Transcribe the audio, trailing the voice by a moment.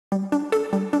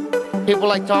People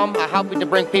like Tom are helping to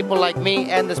bring people like me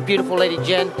and this beautiful lady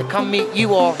Jen to come meet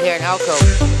you all here in Elko.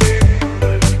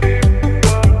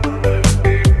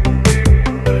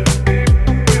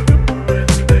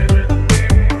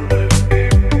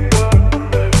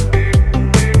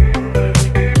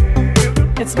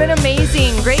 It's been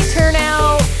amazing. Great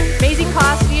turnout, amazing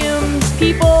costumes,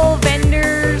 people,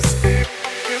 vendors.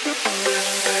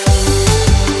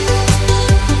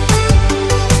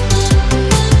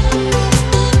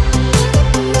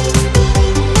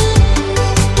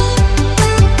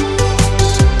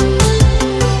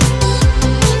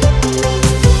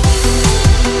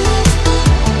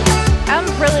 I'm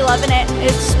really loving it.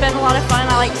 It's been a lot of fun.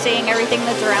 I like seeing everything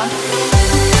that's around.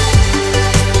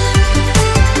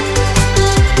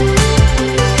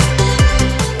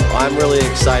 I'm really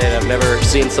excited. I've never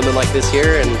seen something like this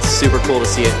here, and it's super cool to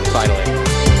see it finally.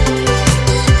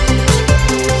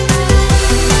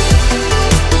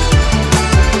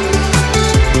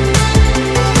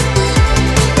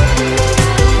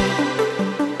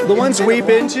 The ones we've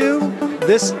been to,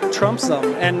 this trumps them.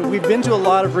 And we've been to a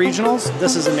lot of regionals.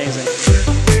 This is amazing.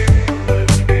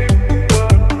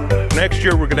 Next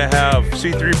year we're going to have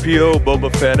C-3PO,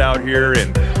 Boba Fett out here,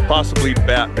 and possibly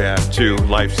Batman too,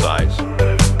 life size.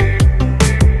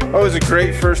 Oh, it was a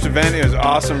great first event. It was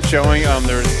awesome showing.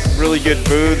 There was really good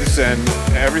booths and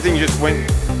everything just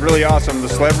went really awesome. The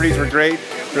celebrities were great,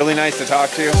 really nice to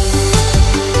talk to.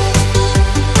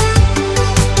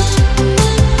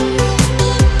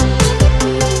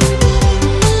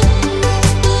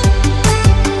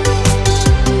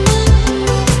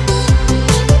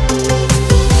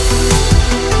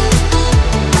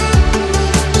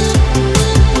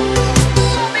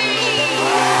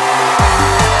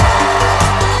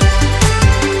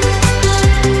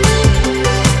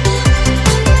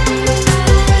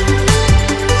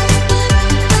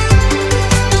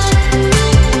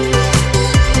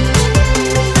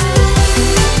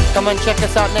 Come and check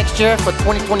us out next year for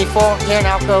 2024 here in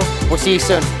Elko. We'll see you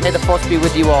soon. May the force be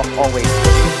with you all, always.